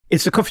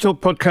It's the Coffee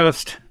Talk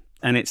podcast,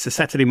 and it's a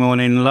Saturday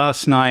morning.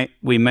 Last night,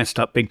 we messed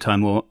up big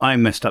time, or I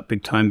messed up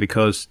big time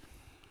because,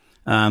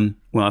 well,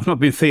 I've not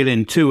been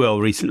feeling too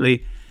well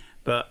recently,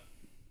 but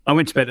I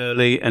went to bed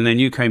early, and then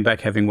you came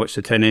back having watched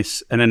the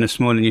tennis, and then this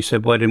morning you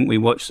said, why didn't we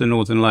watch the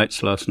Northern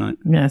Lights last night?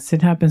 Yes,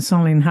 it happens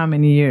only in how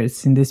many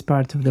years in this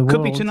part of the world?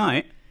 Could be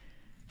tonight,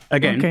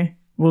 again. Okay,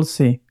 we'll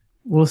see.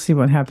 We'll see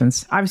what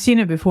happens. I've seen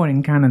it before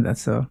in Canada,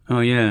 so...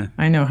 Oh, yeah.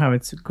 I know how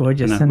it's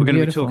gorgeous and We're going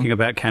beautiful. to be talking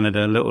about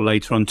Canada a little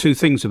later on. Two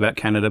things about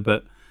Canada,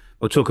 but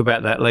we'll talk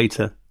about that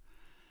later.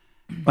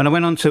 When I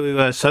went on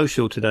to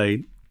social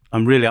today,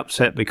 I'm really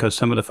upset because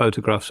some of the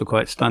photographs are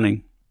quite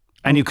stunning.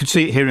 And you could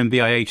see it here in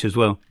BIH as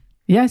well.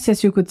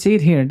 Yes, you could see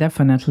it here,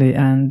 definitely.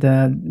 And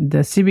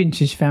the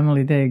Sibincic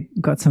family, they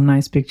got some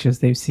nice pictures.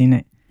 They've seen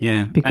it.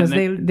 Yeah. Because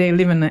they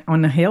live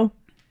on a hill,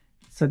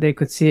 so they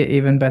could see it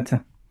even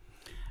better.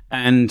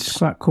 And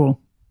quite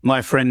cool.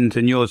 My friend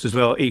and yours as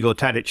well, Igor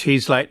Tadic,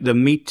 he's like the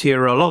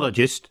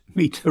meteorologist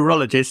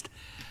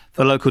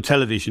for local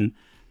television,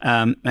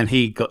 and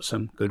he got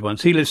some good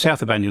ones. He lives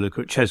south of Banja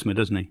Luka at Chesma,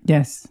 doesn't he?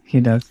 Yes, he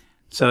does.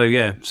 So,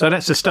 yeah. So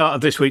that's the start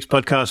of this week's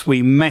podcast.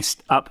 We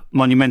messed up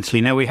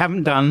monumentally. Now, we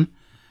haven't done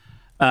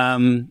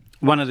one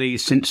of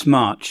these since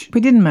March.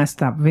 We didn't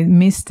mess up. We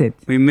missed it.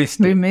 We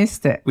missed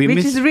it.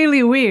 Which is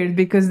really weird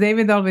because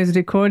David always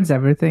records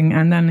everything,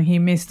 and then he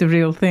missed the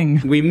real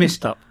thing. We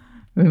missed up.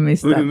 We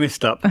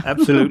missed up,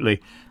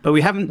 absolutely. But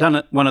we haven't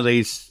done one of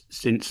these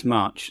since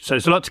March. So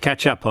it's a lot to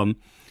catch up on.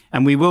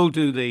 And we will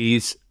do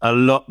these a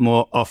lot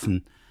more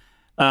often.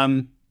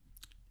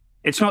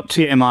 It's not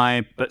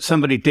TMI, but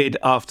somebody did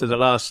after the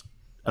last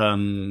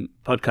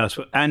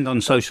podcast and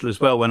on social as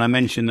well when I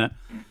mentioned that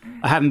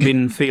I haven't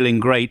been feeling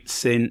great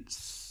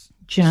since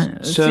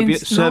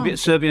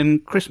Serbian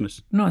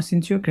Christmas. No,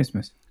 since your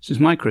Christmas. Since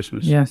my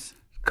Christmas. Yes.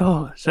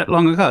 God, is that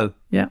long ago?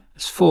 Yeah.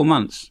 It's 4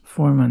 months.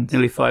 4 months.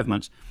 Nearly 5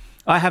 months.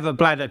 I have a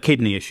bladder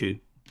kidney issue.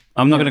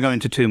 I'm not going to go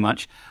into too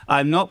much.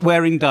 I'm not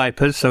wearing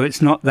diapers, so it's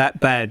not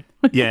that bad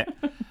yet.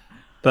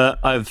 But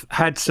I've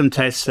had some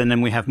tests, and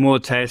then we have more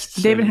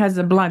tests. David has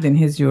the blood in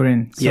his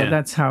urine, so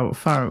that's how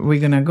far we're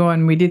going to go.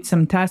 And we did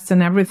some tests,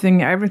 and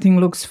everything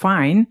looks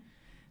fine,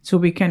 so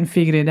we can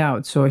figure it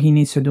out. So he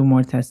needs to do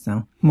more tests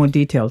now, more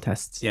detailed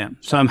tests. Yeah,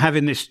 so I'm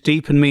having this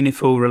deep and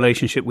meaningful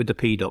relationship with the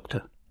pea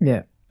doctor.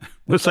 Yeah.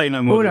 We'll say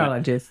no more.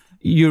 Urologist.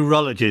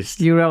 Urologist.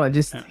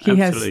 He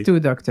absolutely. has 2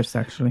 doctors,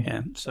 actually.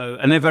 Yeah. So,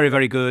 and they're very,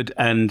 very good,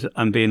 and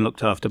I'm being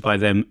looked after by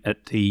them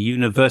at the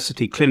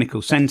University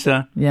Clinical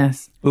Centre.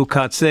 Yes.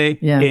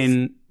 UKC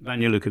in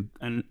Banja Luka.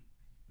 And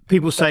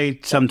people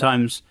say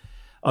sometimes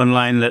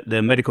online that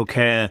the medical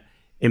care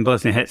in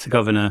Bosnia and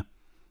Herzegovina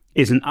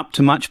isn't up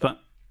to much,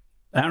 but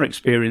our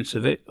experience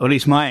of it, or at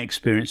least my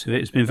experience of it,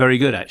 has been very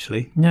good,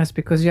 actually. Yes,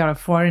 because you're a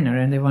foreigner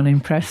and they want to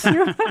impress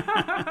you.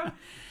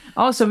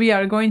 Also, we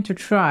are going to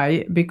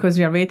try, because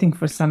we are waiting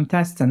for some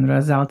tests and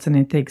results, and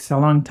it takes a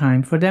long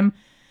time for them.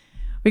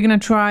 We're going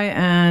to try,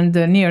 and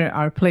near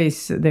our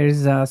place,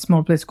 there's a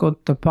small place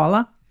called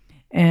Topola,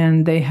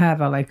 and they have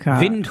a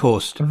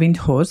Windhorst.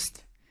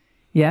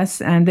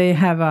 Yes, and they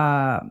have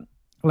a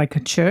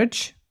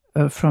church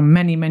from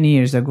many, many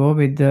years ago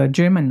with the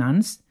German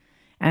nuns,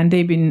 and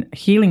they've been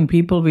healing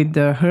people with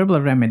the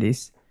herbal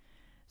remedies.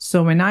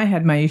 So when I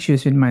had my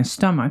issues with my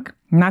stomach,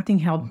 nothing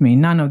helped me.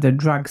 None of the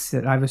drugs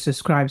that I was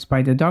prescribed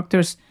by the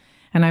doctors.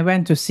 And I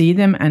went to see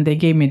them, and they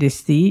gave me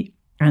this tea,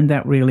 and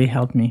that really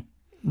helped me.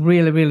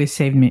 Really, really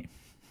saved me.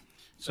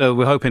 So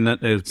we're hoping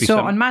that there'll be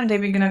on Monday,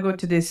 we're going to go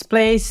to this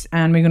place,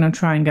 and we're going to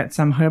try and get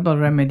some herbal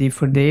remedy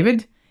for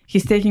David.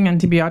 He's taking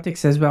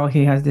antibiotics as well.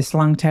 He has this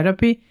lung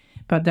therapy,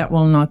 but that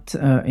will not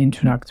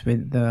interact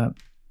with the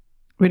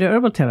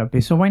herbal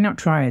therapy, so why not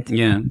try it?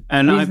 Yeah,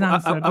 and these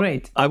nuns are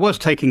great. I was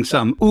taking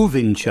some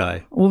uvin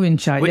chai. Uvin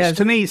chai, which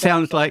to me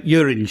sounds like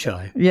urine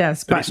chai.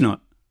 Yes, but it's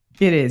not.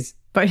 It is,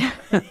 but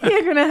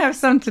you're going to have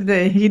some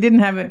today. He didn't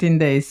have it in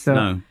days, so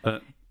no,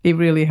 but it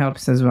really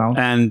helps as well.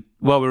 And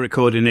while we're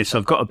recording this,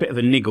 I've got a bit of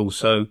a niggle,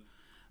 so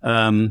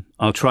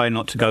I'll try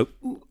not to go,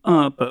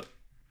 but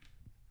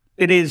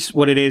it is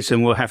what it is,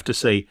 and we'll have to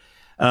see.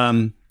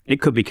 It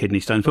could be kidney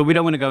stones, but we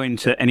don't want to go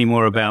into any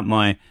more about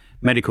my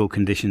medical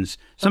conditions.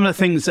 Some of the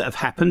things that have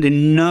happened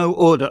in no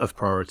order of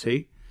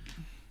priority.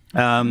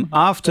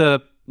 After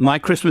my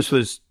Christmas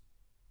was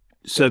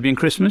Serbian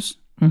Christmas,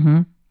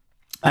 and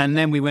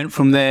then we went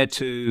from there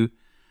to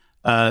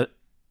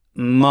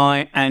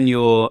my and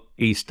your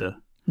Easter.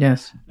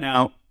 Yes.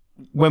 Now,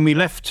 when we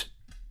left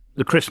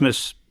the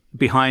Christmas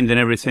behind and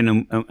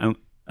everything,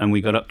 and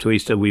we got up to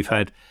Easter, we've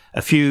had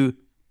a few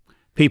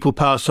people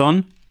pass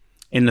on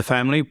in the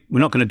family. We're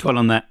not going to dwell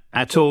on that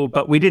at all,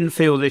 but we didn't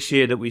feel this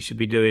year that we should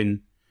be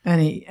doing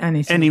any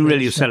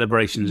really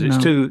celebrations. It's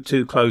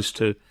too close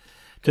to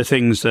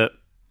things that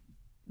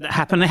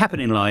happen. They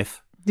happen in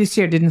life. This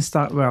year didn't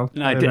start well.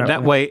 No, in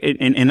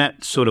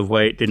that sort of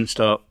way, it didn't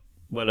start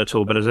well at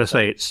all. But as I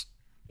say,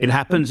 it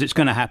happens. It's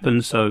going to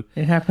happen. So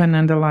it happened,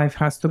 and the life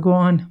has to go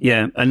on.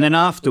 Yeah, and then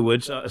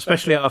afterwards,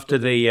 especially after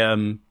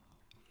the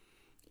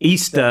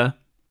Easter,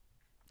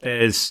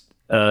 there's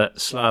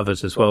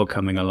Slavas as well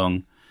coming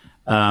along.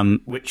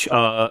 which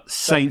are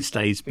Saints'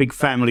 Days, big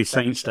family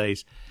Saints'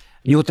 Days.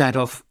 Your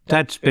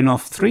Dad's been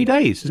off 3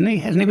 days, hasn't he?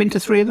 Hasn't he been to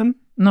 3 of them?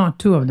 No,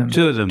 2 of them.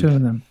 2 of them. 2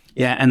 of them.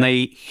 Yeah, and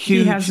they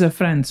huge. He has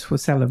friends who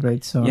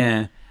celebrate. So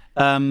yeah,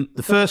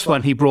 the first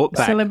one he brought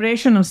back.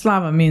 Celebration of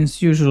Slava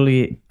means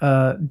usually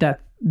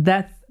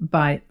death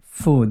by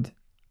food.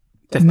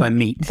 Death by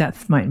meat.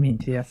 Death by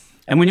meat. Yes.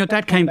 And when your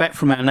dad came back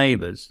from our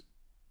neighbours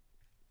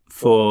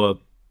for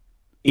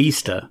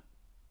Easter,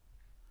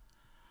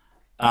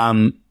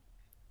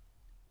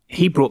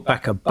 he brought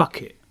back a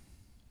bucket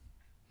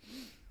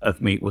of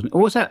meat, wasn't it?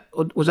 Or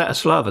was that a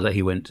Slava that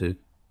he went to?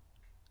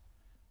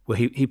 Well,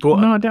 he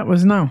brought. No, that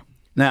was now.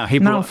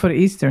 Now for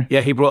Easter.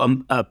 Yeah, he brought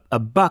a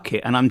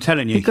bucket, and I'm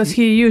telling you, because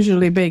he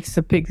usually bakes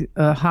a pig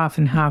half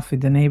and half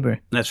with the neighbor.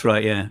 That's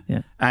right. Yeah.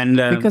 Yeah. And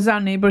because our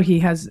neighbor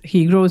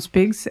he grows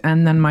pigs,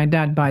 and then my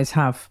dad buys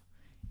half,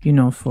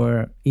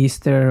 for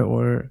Easter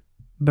or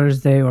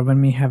birthday or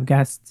when we have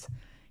guests,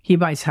 he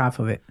buys half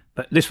of it.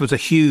 But this was a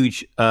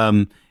huge.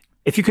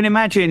 If you can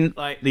imagine,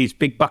 like these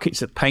big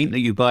buckets of paint that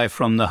you buy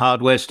from the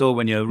hardware store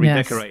when you're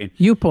redecorating.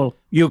 Yes.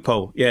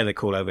 U-Pole, yeah, they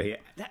call over here.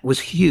 That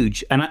was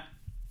huge, and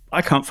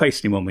I can't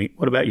face any more meat.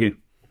 What about you?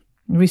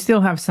 We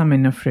still have some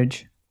in the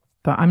fridge,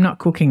 but I'm not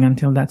cooking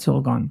until that's all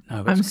gone.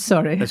 No, I'm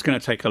sorry. It's going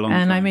to take a long time.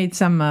 And I made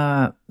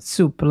some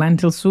soup,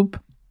 lentil soup,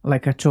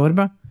 like a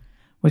chorba,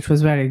 which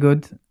was very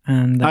good.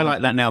 And I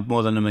like that now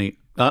more than the meat.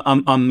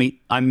 I'm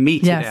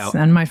meated out. Yes,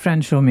 and my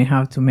friend showed me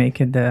how to make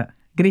it the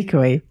Greek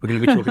way. We're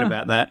going to be talking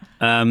about that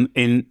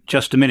in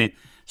just a minute.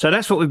 So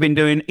that's what we've been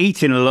doing,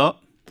 eating a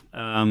lot,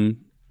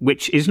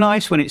 which is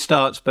nice when it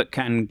starts, but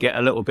can get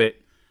a little bit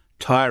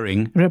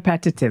tiring.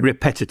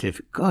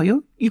 Repetitive. God,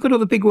 you've got all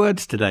the big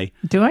words today.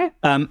 Do I?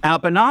 Our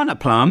banana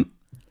plant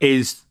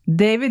is...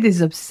 David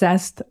is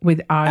obsessed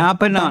with our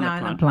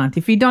banana plant.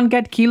 If we don't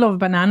get kilo of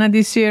banana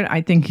this year,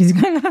 I think he's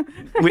gonna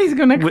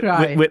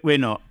cry. We're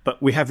not,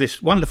 but we have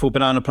this wonderful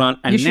banana plant.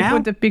 And you should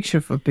put a picture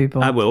for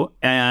people. I will.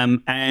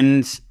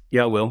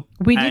 Yeah, I will.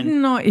 We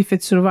didn't know if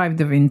it survived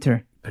the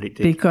winter. But it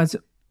did. Because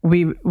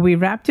we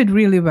wrapped it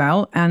really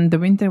well, and the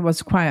winter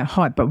was quite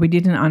hot, but we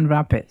didn't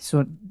unwrap it.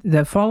 So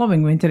the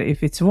following winter,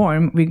 if it's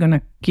warm, we're going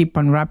to keep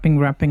on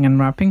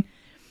wrapping.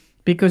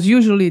 Because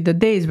usually the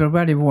days were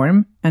very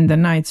warm and the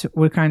nights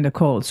were kind of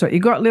cold. So it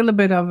got a little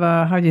bit of,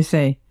 how do you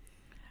say?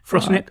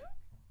 Frostnip?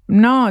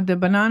 No, the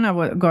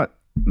banana got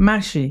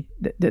mushy.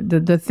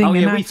 The thing. Oh,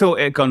 yeah, we thought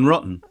it had gone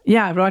rotten.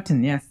 Yeah,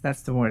 rotten. Yes,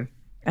 that's the word.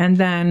 And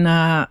then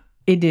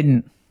it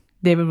didn't.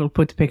 David will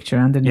put a picture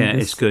underneath Yeah,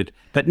 this. it's good.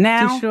 But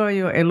now... To show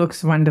you, it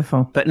looks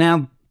wonderful. But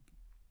now,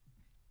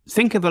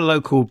 think of a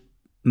local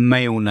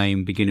male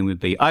name beginning with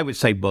B. I would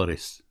say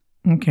Boris.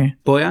 Okay.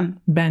 Boyan?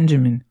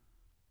 Benjamin.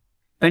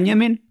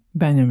 Benjamin?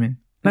 Benjamin.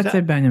 Let's say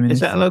Benjamin.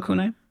 Is that a local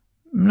name?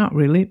 Not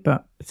really,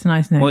 but it's a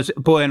nice name. Or is it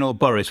Boyan or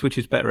Boris? Which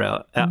is better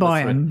out?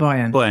 Boyan.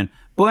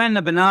 Boyan,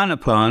 the banana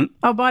plant.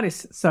 Oh,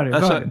 Boris. Sorry.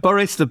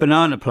 Boris, the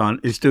banana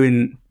plant, is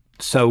doing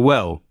so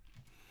well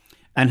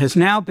and has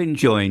now been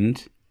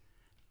joined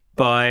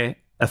by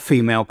a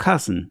female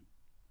cousin,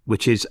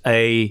 which is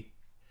a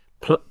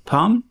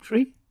palm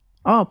tree.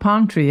 Oh,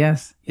 palm tree,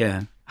 yes.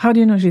 Yeah. How do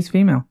you know she's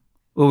female?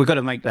 Well, we've got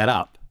to make that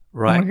up,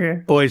 right?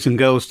 Okay. Boys and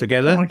girls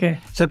together. Okay.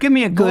 So give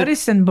me a good...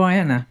 Boris and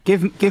Boyana.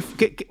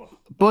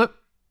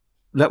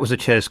 That was a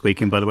chair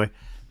squeaking, by the way.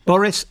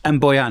 Boris and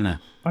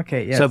Boyana.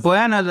 Okay, yes. So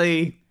Boyana,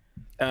 the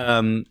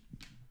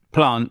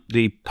plant,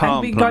 the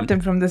palm plant. And we got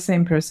them from the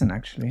same person,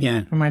 actually.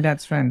 Yeah. From my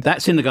dad's friend.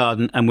 That's in the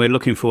garden, and we're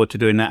looking forward to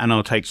doing that, and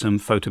I'll take some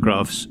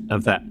photographs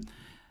of that.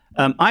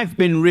 I've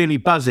been really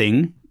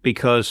buzzing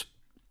because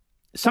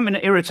something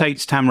that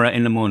irritates Tamara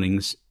in the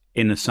mornings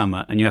in the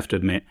summer, and you have to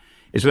admit,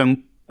 is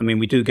when,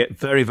 we do get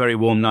very, very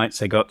warm nights.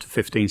 They go up to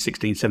 15,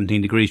 16,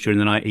 17 degrees during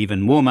the night,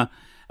 even warmer,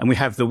 and we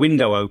have the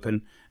window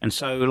open. And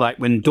so, like,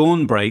 when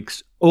dawn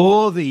breaks,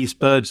 all these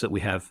birds that we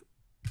have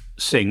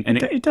sing.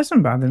 And it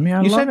doesn't bother me. I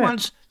love it. You said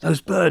once,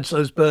 those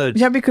birds.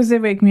 Yeah, because they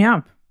wake me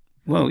up.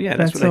 Well, yeah,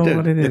 that's what they do.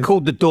 What it is. They're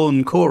called the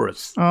dawn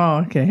chorus.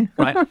 Oh, okay.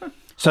 Right.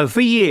 So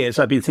for years,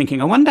 I've been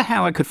thinking, I wonder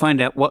how I could find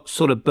out what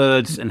sort of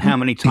birds and how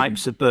many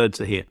types of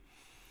birds are here.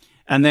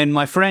 And then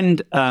my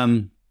friend,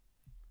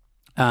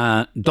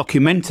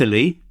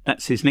 Documentally,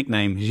 that's his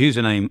nickname, his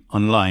username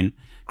online,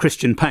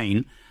 Christian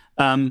Payne,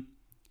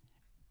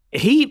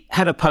 he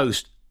had a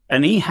post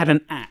and he had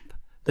an app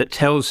that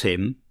tells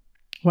him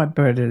what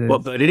bird it is.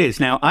 What bird it is.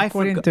 Now,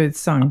 according to its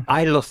song.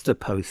 I lost the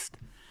post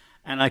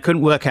and I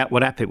couldn't work out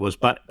what app it was.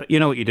 But you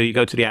know what you do? You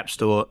go to the App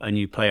Store and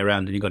you play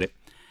around and you got it.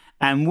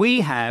 And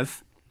we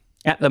have,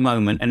 at the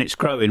moment, and it's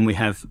growing, we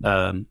have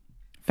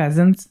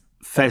pheasants.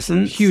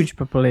 Huge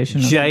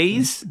population.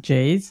 Jays.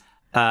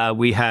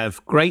 We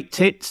have great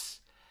tits,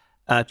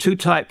 2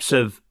 types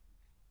of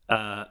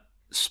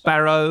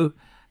sparrow,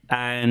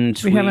 and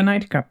we have a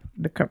nightcap.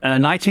 A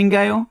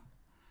nightingale.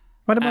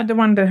 What about the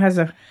one that has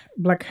a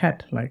black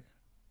hat? Like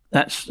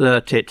that's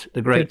the tit,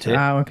 the great tit.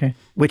 Ah, okay.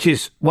 Which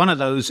is one of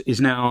those is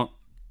now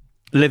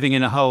living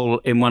in a hole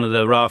in one of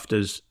the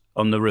rafters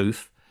on the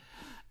roof,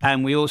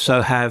 and we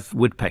also have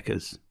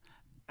woodpeckers.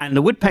 And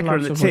the woodpecker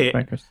and the tit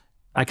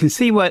I can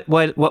see why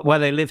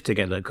they live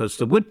together, because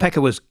the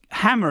woodpecker was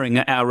hammering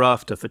at our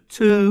rafter for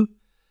 2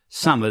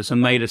 summers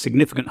and made a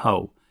significant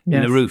hole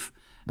in the roof.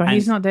 But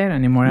he's not there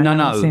anymore. I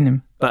haven't seen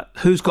him. But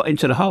who's got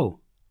into the hole?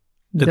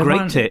 The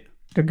great tit.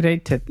 The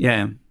great tit.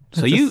 Yeah.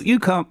 So you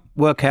can't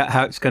work out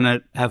how it's going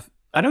to have...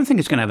 I don't think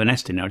it's going to have a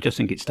nest in there. I just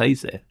think it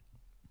stays there.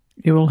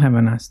 It will have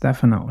a nest,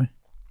 definitely.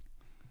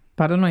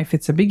 But I don't know if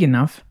it's big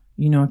enough,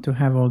 to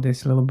have all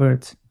these little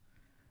birds.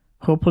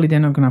 Hopefully they're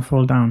not going to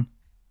fall down.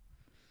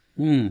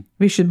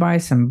 We should buy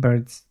some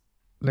birds,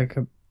 like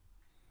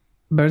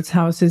birds'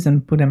 houses,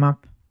 and put them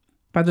up.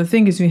 But the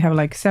thing is, we have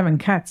like 7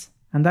 cats,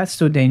 and that's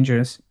too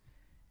dangerous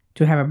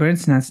to have a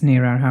bird's nest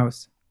near our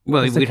house.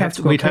 Well, we'd have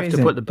to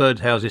put the bird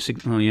houses...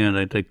 Oh,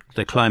 yeah,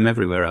 they climb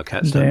everywhere, our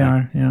cats, don't they? They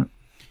are, yeah.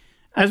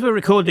 As we're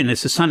recording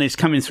this, the sun is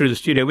coming through the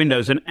studio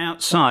windows, and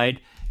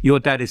outside, your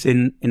dad is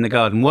in the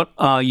garden. What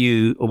are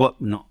you... Or what...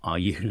 Not are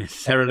you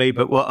necessarily,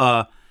 but what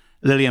are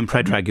Lily and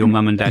Predrag, your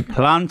mum and dad,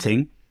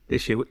 planting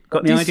this year?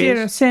 Got any ideas? This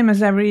year, same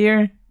as every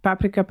year.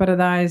 Paprika,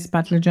 paradise,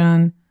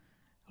 patlıcan,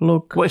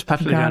 look... What is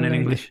patlıcan in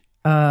English?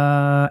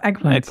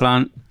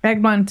 Eggplant.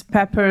 Eggplant,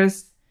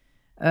 peppers...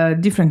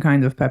 different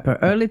kind of pepper.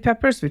 Early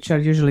peppers, which are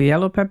usually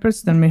yellow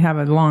peppers. Then we have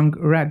a long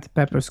red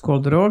peppers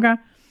called roga.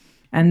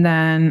 And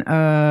then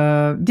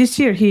this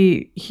year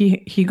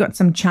he got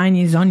some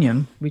Chinese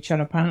onion, which are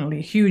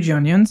apparently huge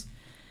onions.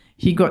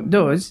 He got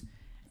those.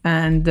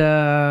 And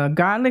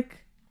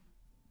garlic.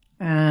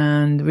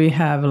 And we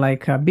have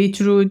like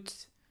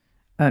beetroot.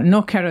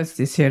 No carrots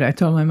this year. I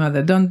told my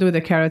mother, don't do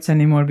the carrots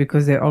anymore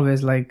because they're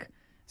always like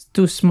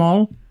too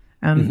small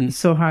and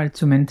so hard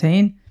to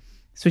maintain.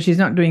 So she's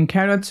not doing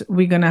carrots.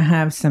 We're going to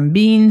have some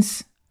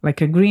beans, like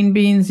green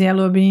beans,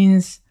 yellow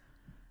beans.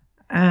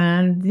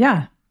 And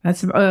yeah,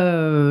 that's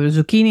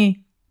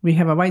zucchini. We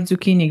have a white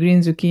zucchini,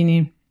 green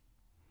zucchini.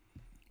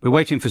 We're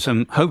waiting for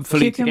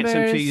hopefully to get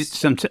some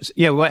seeds.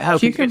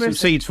 Hoping to get some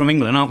seeds from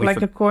England, aren't we?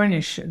 Like a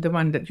Cornish, the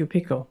one that you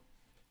pickle.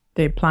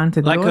 They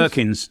planted like those.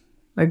 gherkins.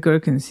 Like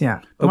gherkins,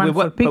 yeah. But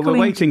we're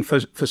waiting for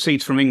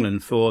seeds from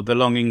England for the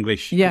long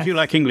English. Yes. Do you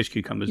like English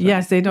cucumbers?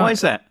 Yes, they don't. Why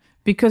is that?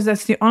 Because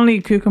that's the only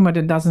cucumber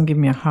that doesn't give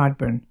me a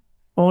heartburn.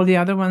 All the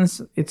other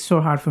ones, it's so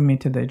hard for me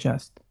to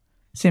digest.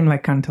 Same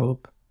like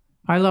cantaloupe.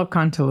 I love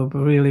cantaloupe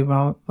really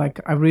well.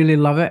 Like, I really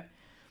love it,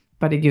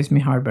 but it gives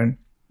me heartburn.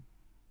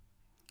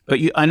 But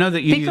I know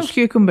that you pickled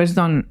cucumbers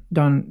don't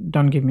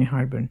give me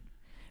heartburn.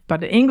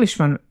 But the English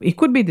one, it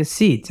could be the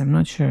seeds, I'm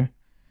not sure.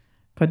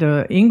 But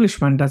the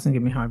English one doesn't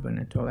give me heartburn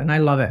at all. And I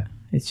love it.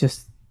 It's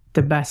just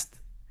the best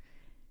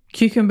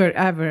cucumber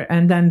ever.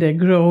 And then they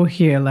grow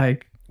here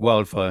like...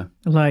 wildfire.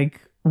 Like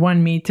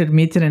 1 meter,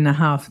 meter and a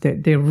half.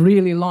 They're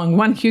really long.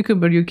 One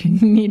cucumber you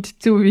can eat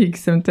 2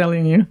 weeks, I'm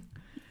telling you.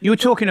 You were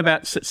talking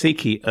about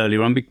tzatziki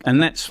earlier on,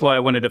 and that's why I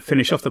wanted to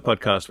finish off the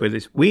podcast with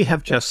this. We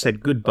have just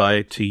said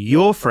goodbye to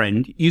your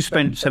friend. You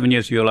spent 7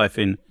 years of your life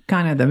in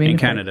Canada. In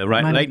Canada,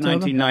 right? Manitoba.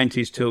 Late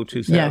 1990s till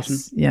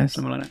 2000? Yes.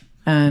 Something like that.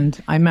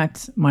 And I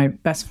met my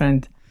best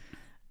friend.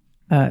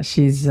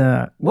 She's...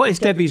 what is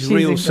Debbie's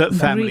real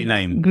family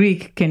name?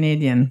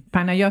 Greek-Canadian.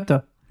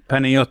 Panayoto.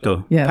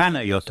 Yes.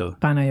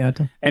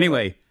 Panayoto.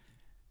 Anyway,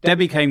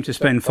 Debbie came to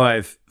spend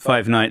five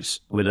nights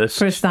with us.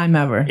 First time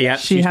ever. Yeah,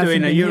 she's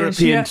doing a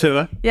European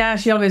tour. Yeah,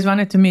 she always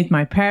wanted to meet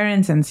my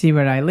parents and see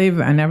where I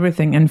live and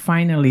everything. And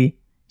finally,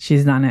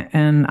 she's done it.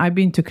 And I've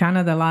been to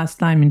Canada last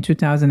time in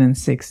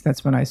 2006.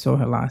 That's when I saw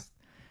her last.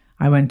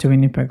 I went to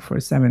Winnipeg for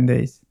 7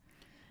 days.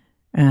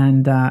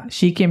 And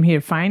she came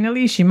here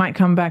finally. She might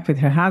come back with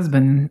her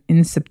husband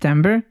in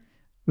September,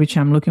 which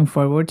I'm looking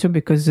forward to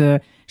because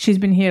she's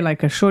been here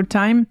like a short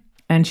time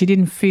and she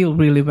didn't feel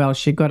really well.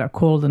 She got a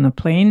cold on a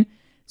plane.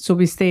 So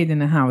we stayed in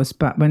the house.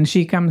 But when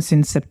she comes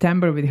in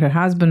September with her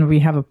husband, we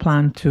have a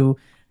plan to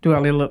do a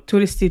little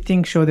touristy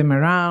thing, show them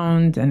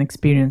around and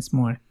experience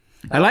more.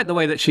 I like the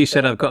way that she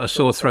said, I've got a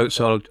sore throat,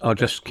 so I'll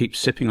just keep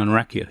sipping on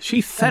rakia.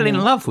 She fell in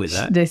love with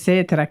that. They say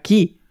it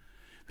raki.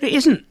 But it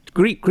isn't.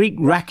 Greek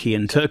raki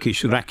and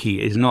Turkish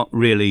raki is not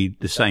really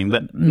the same,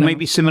 but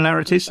maybe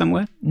similarities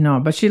somewhere? No,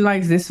 but she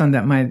likes this one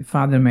that my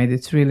father made.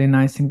 It's really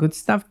nice and good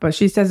stuff. But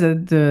she says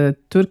that the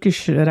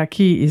Turkish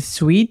raki is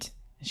sweet.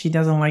 She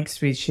doesn't like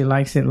sweet. She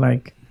likes it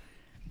like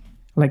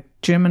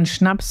German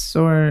schnapps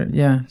or,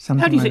 something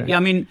How do you like think? that. I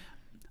mean,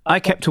 I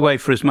kept away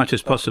for as much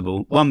as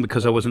possible. One,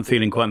 because I wasn't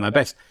feeling quite my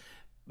best.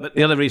 But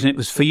the other reason, it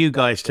was for you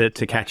guys to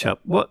catch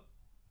up.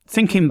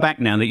 Thinking back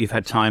now that you've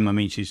had time, I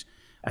mean,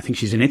 I think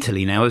she's in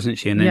Italy now, isn't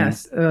she? And then,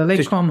 yes,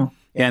 Lake Como.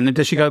 Yeah, and then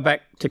does she go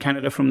back to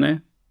Canada from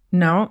there?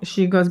 No,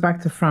 she goes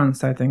back to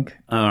France, I think.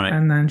 All right.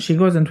 And then she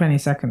goes on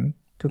 22nd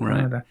to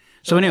Canada.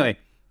 So anyway,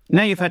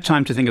 now you've had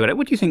time to think about it.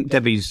 What do you think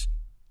Debbie's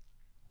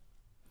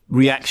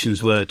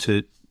reactions were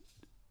to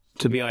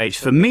BIH?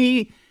 For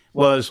me,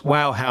 was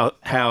wow,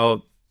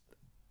 how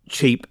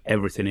cheap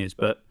everything is.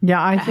 But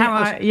yeah, I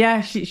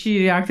think she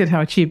reacted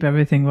how cheap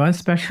everything was,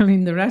 especially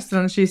in the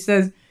restaurant. She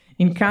says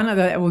in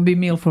Canada it would be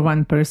meal for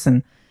one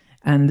person.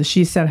 And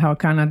she said how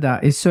Canada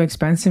is so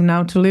expensive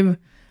now to live.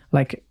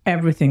 Like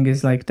everything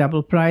is like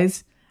double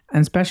price,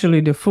 and especially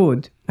the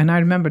food. And I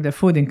remember the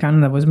food in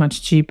Canada was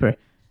much cheaper.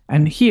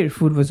 And here,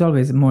 food was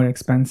always more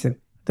expensive.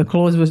 The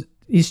clothes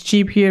is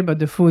cheap here, but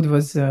the food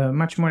was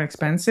much more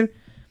expensive.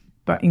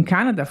 But in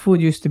Canada,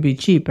 food used to be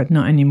cheap, but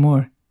not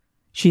anymore.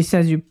 She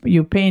says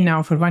you pay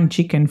now for one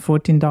chicken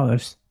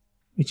 $14,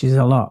 which is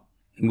a lot.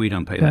 We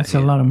don't pay that. That's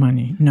a lot of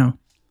money. No.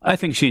 I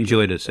think she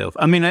enjoyed herself.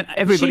 I mean,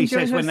 everybody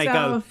says when they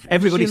go,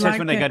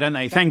 don't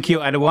they? Thank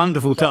you, I had a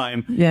wonderful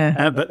time.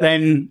 Yeah. But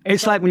then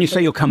it's like when you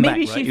say you'll come back.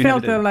 Maybe she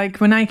felt like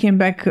when I came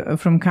back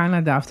from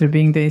Canada after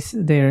being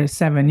there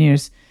 7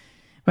 years,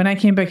 when I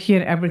came back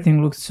here,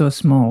 everything looked so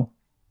small.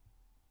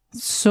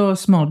 So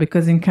small,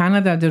 because in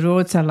Canada, the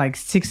roads are like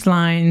 6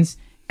 lanes,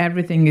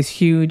 everything is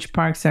huge,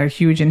 parks are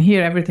huge, and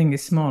here everything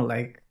is small,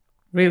 like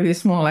really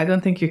small. I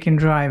don't think you can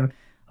drive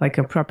like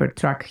a proper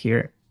truck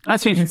here.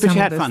 But she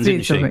had fun,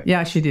 didn't she?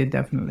 Yeah, she did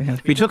definitely have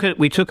fun.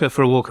 We took her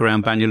for a walk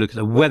around Banja Luka.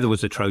 The weather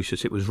was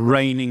atrocious. It was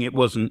raining. It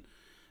wasn't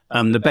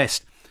the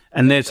best.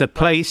 And there's a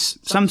place,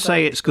 some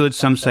say it's good,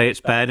 some say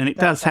it's bad, and it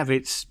does have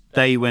its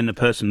day when the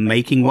person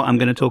making what I'm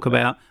going to talk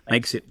about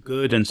makes it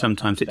good, and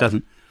sometimes it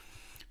doesn't.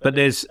 But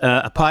there's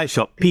a pie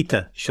shop,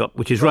 Pita shop,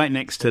 which is right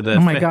next to the...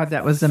 Oh my God,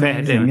 that was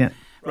amazing. Yeah.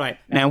 Right.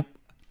 Now,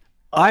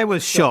 I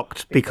was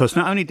shocked because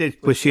not only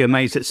was she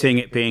amazed at seeing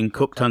it being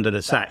cooked under the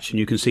satch, and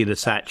you can see the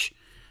satch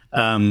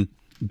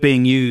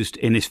being used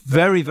in this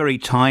very, very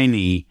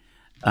tiny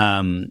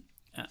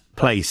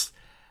place.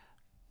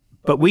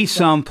 But we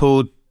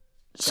sampled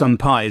some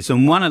pies,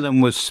 and one of them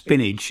was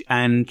spinach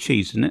and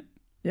cheese, isn't it?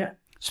 Yeah.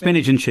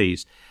 Spinach and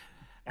cheese.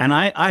 And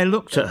I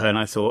looked at her and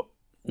I thought,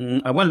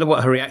 I wonder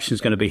what her reaction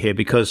is going to be here,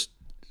 because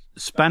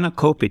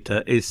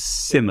spanakopita is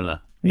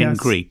similar in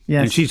Greek.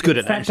 Yes. And she's good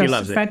at that. She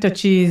loves it. Feta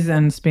cheese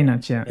and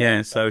spinach, yeah.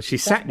 Yeah, so she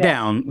sat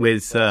down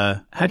with,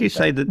 how do you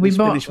say the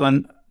Spanish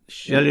one?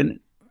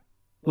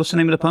 What's the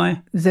name of the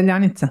pie?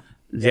 Zeljanica.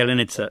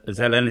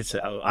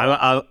 Zeljanica.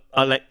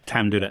 I'll let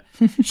Tam do that.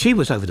 She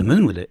was over the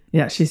moon with it.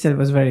 Yeah, she said it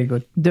was very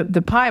good.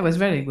 The pie was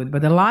very good,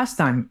 but the last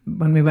time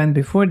when we went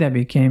before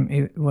Debbie came,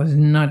 it was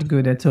not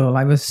good at all.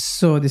 I was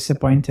so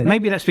disappointed.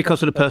 Maybe that's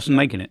because of the person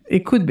making it.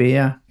 It could be,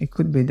 yeah. It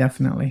could be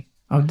definitely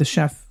of the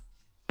chef.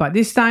 But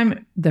this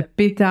time the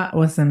pita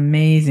was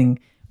amazing.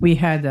 We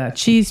had a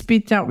cheese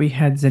pita, we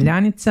had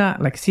zeljanica,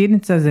 like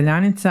sirnica,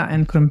 zeljanica,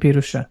 and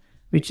krompirusha,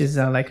 which is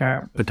like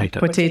a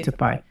potato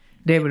pie.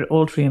 They were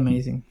all three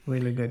amazing,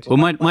 really good. Well,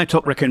 my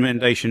top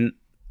recommendation,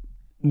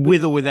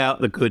 with or without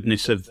the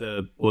goodness of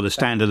the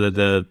standard of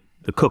the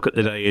cook at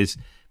the day, is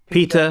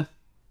pita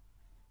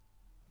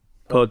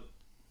pod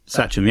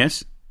sachem,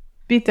 yes?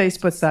 Pita is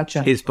pod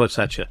sacha. Is pod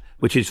sacha,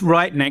 which is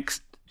right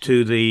next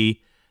to the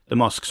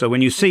mosque. So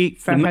when you see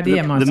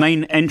the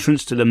main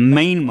entrance to the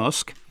main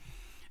mosque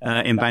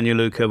in Banja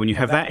Luka, when you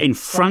have that in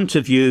front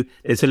of you,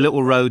 there's a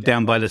little road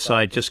down by the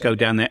side. Just go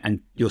down there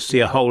and you'll see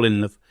a hole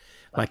in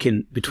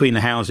between the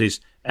houses,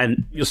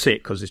 and you'll see it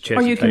because it's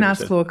chairs. Or you can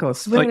ask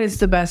locals, where is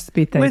the best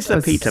pita? Where's the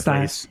pita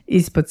place?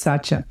 Is pod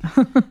sacha.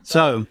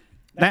 So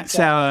that's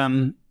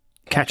our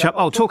catch up.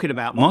 Oh, talking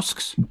about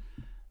mosques,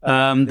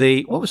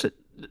 what was it?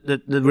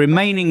 The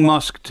remaining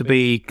mosque to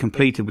be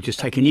completed, which has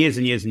taken years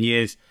and years and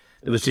years,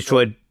 that was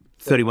destroyed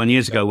 31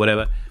 years ago,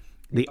 whatever.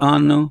 The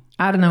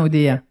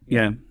Arnaudia.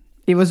 Yeah.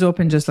 It was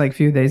open just like a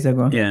few days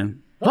ago. Yeah.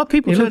 A lot of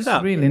people turned up. It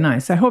looks really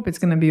nice. I hope it's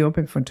going to be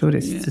open for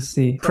tourists to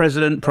see.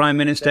 President, Prime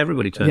Minister,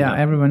 everybody turned up.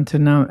 Yeah, everyone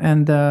turned out.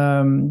 And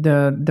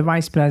the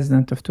Vice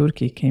President of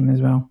Turkey came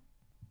as well.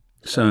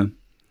 So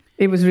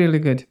it was really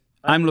good.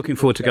 I'm looking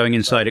forward to going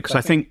inside it, because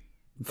I think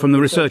from the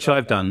research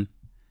I've done,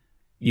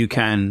 you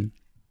can...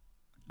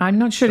 I'm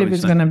not sure if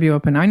it's going to be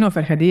open. I know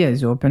Farhadia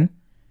is open,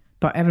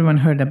 but everyone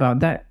heard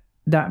about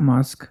that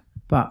mosque.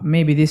 But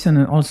maybe this one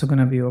is also going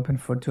to be open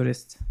for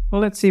tourists. Well,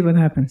 let's see what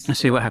happens.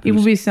 Let's see what happens. It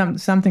will be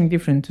something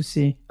different to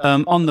see.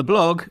 On the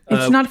blog...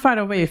 it's not far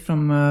away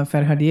from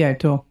Farhadia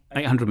at all.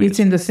 800 meters. It's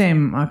in the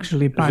same,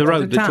 actually, part of the town.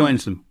 There's a road that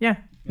joins them. Yeah.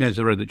 There's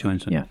a road that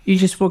joins them. Yeah. You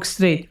just walk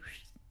straight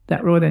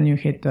that road and you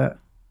hit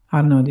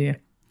Arnaudia.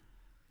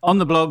 On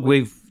the blog,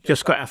 we've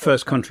just got our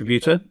first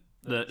contributor,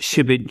 the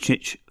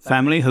Shibincic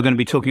family, who are going to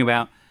be talking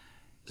about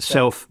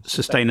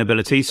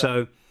self-sustainability.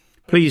 So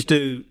please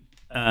do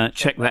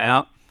check that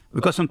out.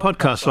 We've got some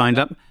podcasts lined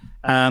up.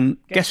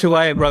 Guess who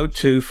I wrote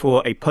to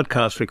for a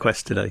podcast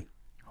request today?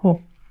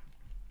 Who?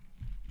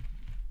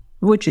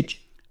 Vucic.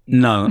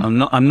 No,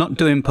 I'm not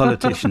doing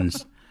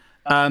politicians.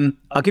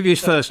 I'll give you his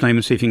first name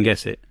and see if you can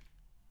guess it.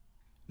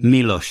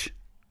 Miloš.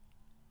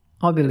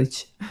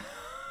 Obilic.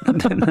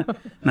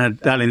 No,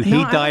 darling,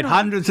 he died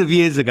hundreds of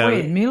years ago.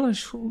 Wait,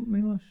 Miloš? Who?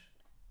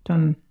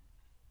 Miloš?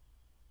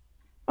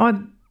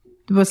 Oh,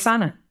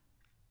 Bosana.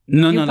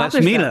 No, that's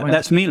Mila.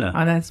 That's Mila.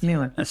 Oh, that's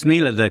Mila. That's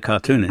Mila, the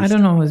cartoonist. I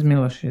don't know who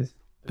Miloš is.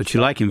 But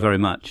you like him very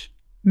much.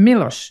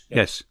 Miloš?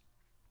 Yes.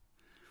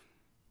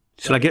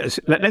 Shall I get this?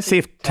 Let's see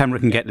if Tamara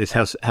can get this,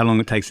 how long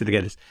it takes her to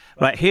get this.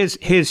 Right,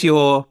 here's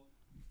your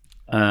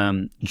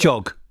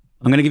jog.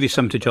 I'm going to give you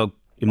something to jog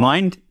your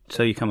mind,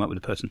 so you come up with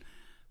a person.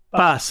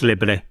 Pas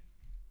libre.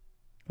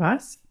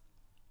 Pas?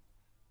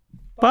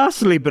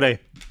 Pas libre.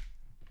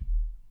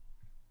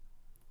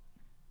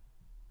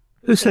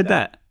 Who said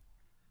that?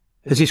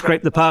 Has he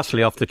scraped the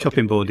parsley off the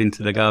chopping board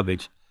into the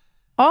garbage?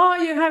 Oh,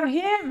 you have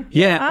him?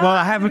 Yeah, well,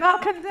 I haven't.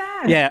 Balkan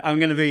Dad. Yeah, I'm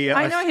going to be...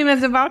 I know him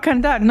as a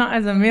Balkan Dad, not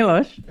as a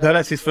Milos. No,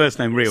 that's his first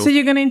name, real. So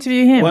you're going to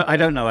interview him? Well, I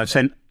don't know. I've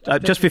sent...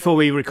 just before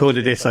we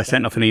recorded this, I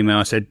sent off an email.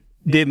 I said,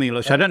 "Dear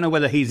Milos, I don't know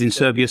whether he's in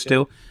Serbia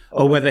still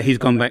or whether he's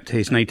gone back to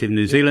his native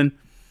New Zealand.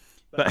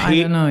 But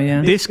I don't know,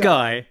 yeah. This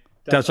guy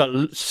does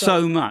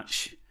so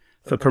much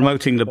for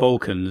promoting the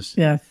Balkans.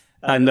 Yes.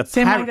 And the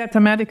Same like that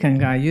American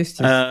guy,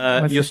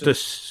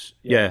 Eustace.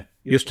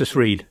 Eustace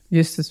Reed.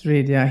 Eustace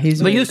Reed, yeah.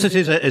 But Eustace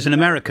is an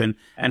American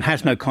and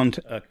has no real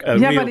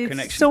connection.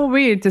 It's so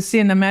weird to see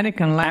an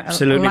American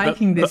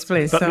liking this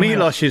place. But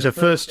Milos is a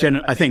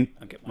first-generation... I think...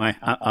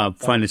 I'll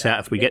find this out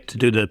if we get to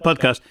do the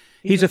podcast.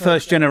 He's a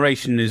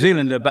first-generation New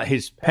Zealander, but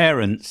his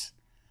parents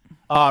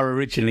are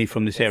originally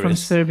from this area. From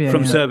Serbia.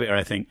 From Serbia,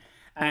 I think.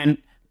 And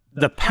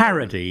the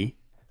parody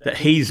that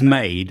he's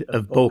made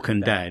of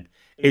Balkan Dad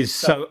is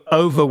so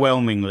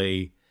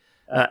overwhelmingly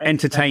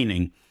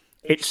entertaining.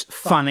 It's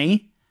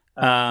funny,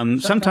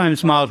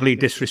 sometimes mildly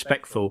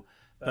disrespectful,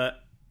 but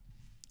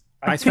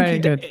I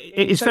think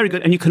it's very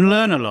good, and you can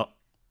learn a lot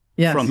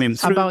from him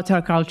about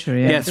our culture.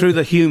 Yeah, through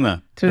the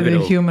humour. Through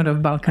the humour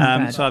of Balkan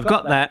Dad. So I've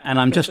got that, and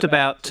I'm just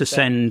about to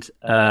send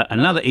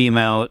another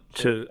email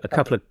to a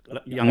couple of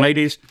young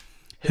ladies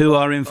who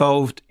are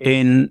involved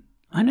in,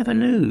 I never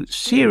knew,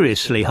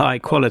 seriously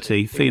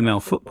high-quality female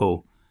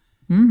football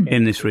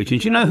in this region.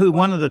 Do you know who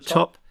one of the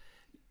top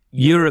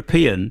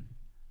European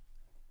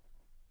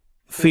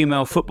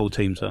female football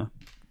teams are?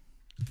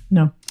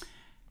 No.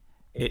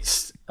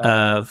 It's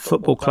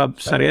Football Club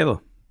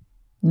Sarajevo.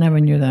 Never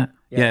knew that.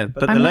 Yeah,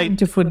 but I'm not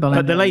into football.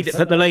 But the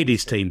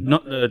ladies' team,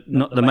 not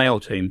the male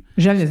team.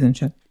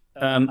 Željezničar.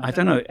 I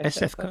don't know,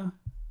 SFK?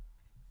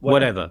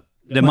 Whatever.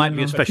 There might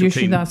be a special you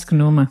team should ask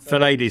Numa. for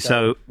ladies,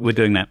 so we're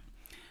doing that.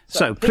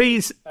 So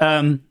please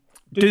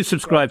do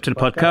subscribe to the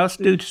podcast.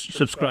 Do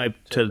subscribe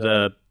to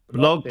the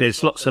blog.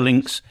 There's lots of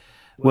links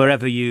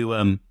wherever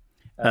you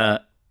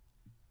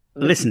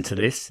listen to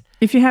this.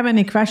 If you have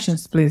any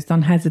questions, please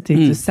don't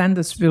hesitate to send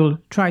us. We'll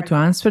try to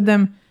answer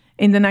them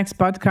in the next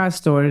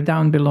podcast or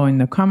down below in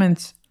the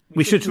comments.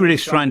 We should really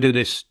try and do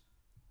this.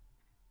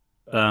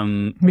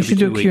 We should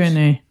do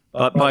Q&A.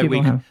 By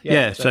week.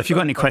 Yeah, so if you've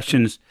got any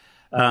questions,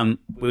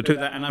 we'll do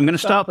that. And I'm going to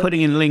start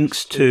putting in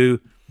links to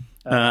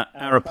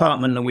our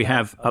apartment that we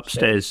have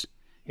upstairs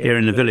here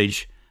in the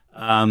village.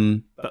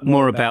 But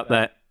more about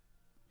that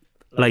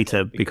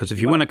later, because if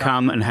you want to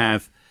come and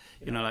have,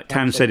 like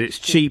Tam said, it's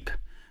cheap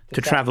to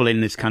travel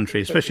in this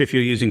country, especially if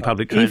you're using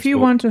public transport. If you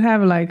want to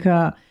have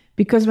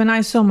because when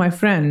I saw my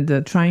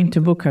friend trying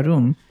to book a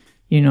room,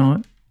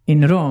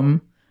 in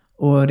Rome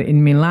or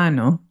in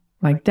Milano,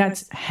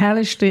 that's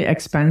hellishly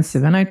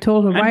expensive. And I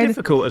told her, and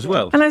difficult as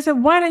well. And I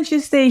said, why don't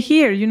you stay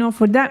here?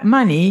 For that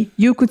money,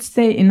 you could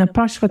stay in a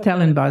posh hotel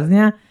in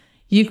Bosnia.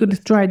 You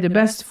could try the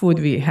best food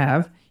we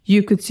have.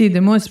 You could see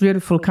the most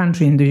beautiful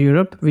country in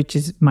Europe, which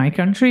is my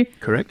country.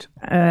 Correct.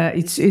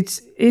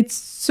 It's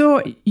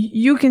so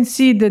you can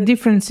see the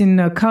difference in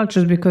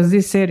cultures, because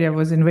this area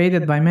was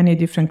invaded by many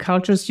different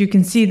cultures. You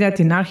can see that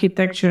in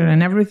architecture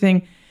and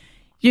everything.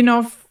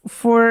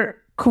 For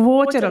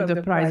quarter of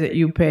the price that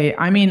you pay.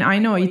 I mean, I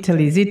know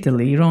Italy is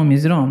Italy, Rome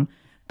is Rome,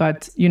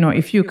 but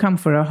if you come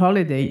for a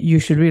holiday, you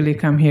should really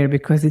come here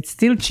because it's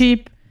still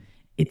cheap.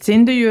 It's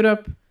in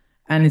Europe,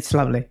 and it's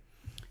lovely.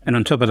 And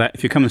on top of that,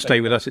 if you come and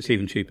stay with us, it's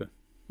even cheaper.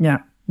 Yeah,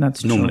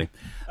 that's normally.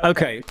 True.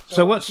 Okay,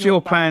 so what's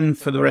your plan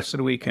for the rest of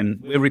the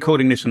weekend? We're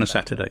recording this on a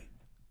Saturday.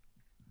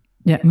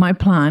 Yeah, my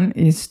plan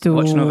is to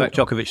watch Novak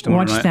Djokovic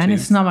tomorrow night. Watch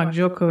tennis. Novak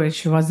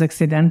Djokovic was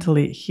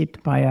accidentally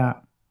hit by a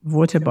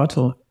water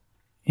bottle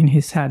in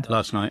his head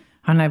last night.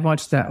 And I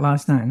watched that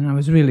last night, and I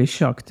was really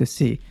shocked to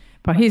see.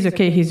 But he's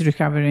okay. He's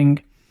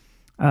recovering.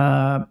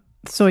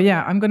 So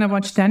yeah, I'm gonna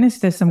watch tennis.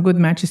 There's some good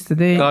matches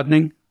today.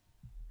 Gardening.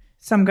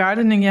 Some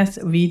gardening, yes.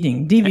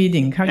 Weeding.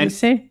 De-weeding. How do you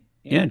say?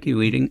 Yeah,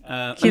 de-weeding.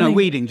 No,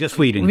 weeding, just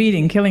weeding.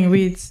 Weeding, killing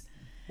weeds.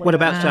 What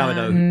about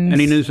sourdough?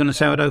 Any news on the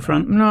sourdough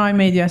front? No, I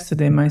made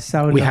yesterday my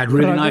sourdough. We had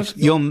really nice,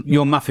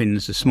 your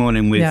muffins this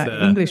morning with...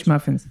 English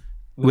muffins.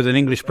 With an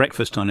English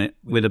breakfast on it,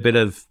 with a bit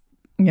of...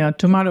 Yeah,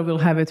 tomorrow we'll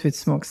have it with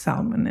smoked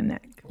salmon and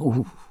egg.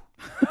 Ooh.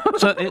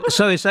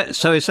 So is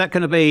that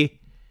going to be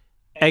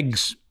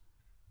eggs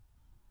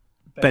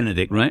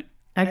Benedict, right?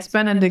 Eggs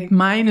Benedict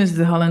minus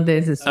the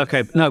Hollandaise.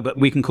 Okay, no, but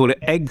we can call it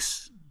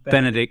eggs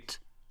Benedict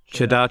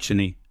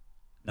Cheddarchini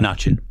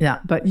Nachin. Yeah,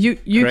 but you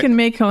can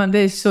make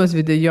Hollandaise sauce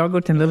with the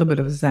yogurt and a little bit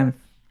of senf.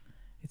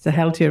 It's a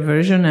healthier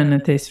version and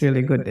it tastes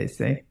really good, they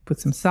say. Put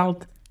some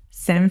salt,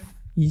 senf,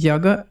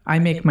 yogurt. I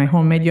make my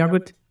homemade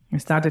yogurt. I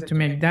started to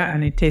make that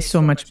and it tastes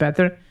so much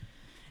better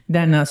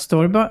than a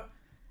store-bought.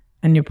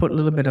 And you put a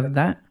little bit of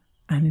that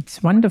and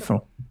it's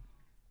wonderful.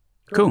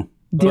 Cool.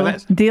 Dill.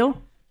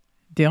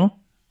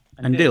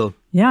 And dill.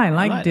 Yeah, I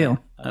like dill.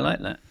 I like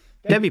that.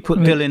 Debbie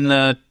put dill in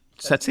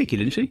tzatziki,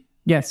 didn't she?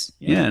 Yes.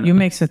 Yeah. You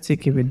make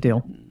tzatziki with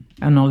dill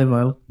and olive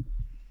oil.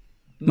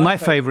 My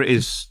favourite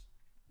is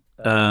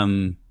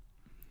curry.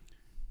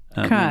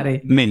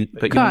 Mint,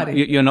 but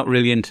you're not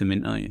really into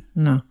mint, are you?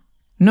 No.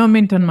 No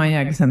mint on my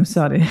eggs, I'm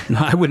sorry. No,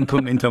 I wouldn't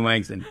put mint on my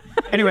eggs in.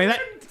 Anyway,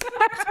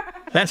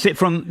 that's it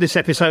from this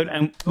episode,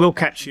 and we'll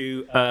catch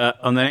you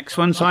on the next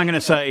one. So I'm going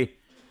to say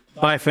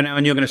bye for now,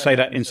 and you're going to say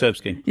that in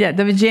Srpski. Yeah,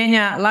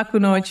 doviđenja, laku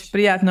noć,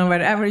 prijatno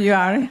wherever you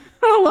are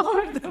all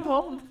over the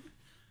world.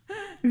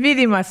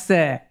 Vidimo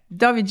se.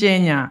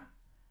 Doviđenja.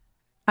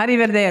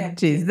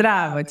 Arrivederci.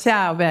 Zdravo.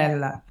 Ciao,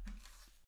 bella.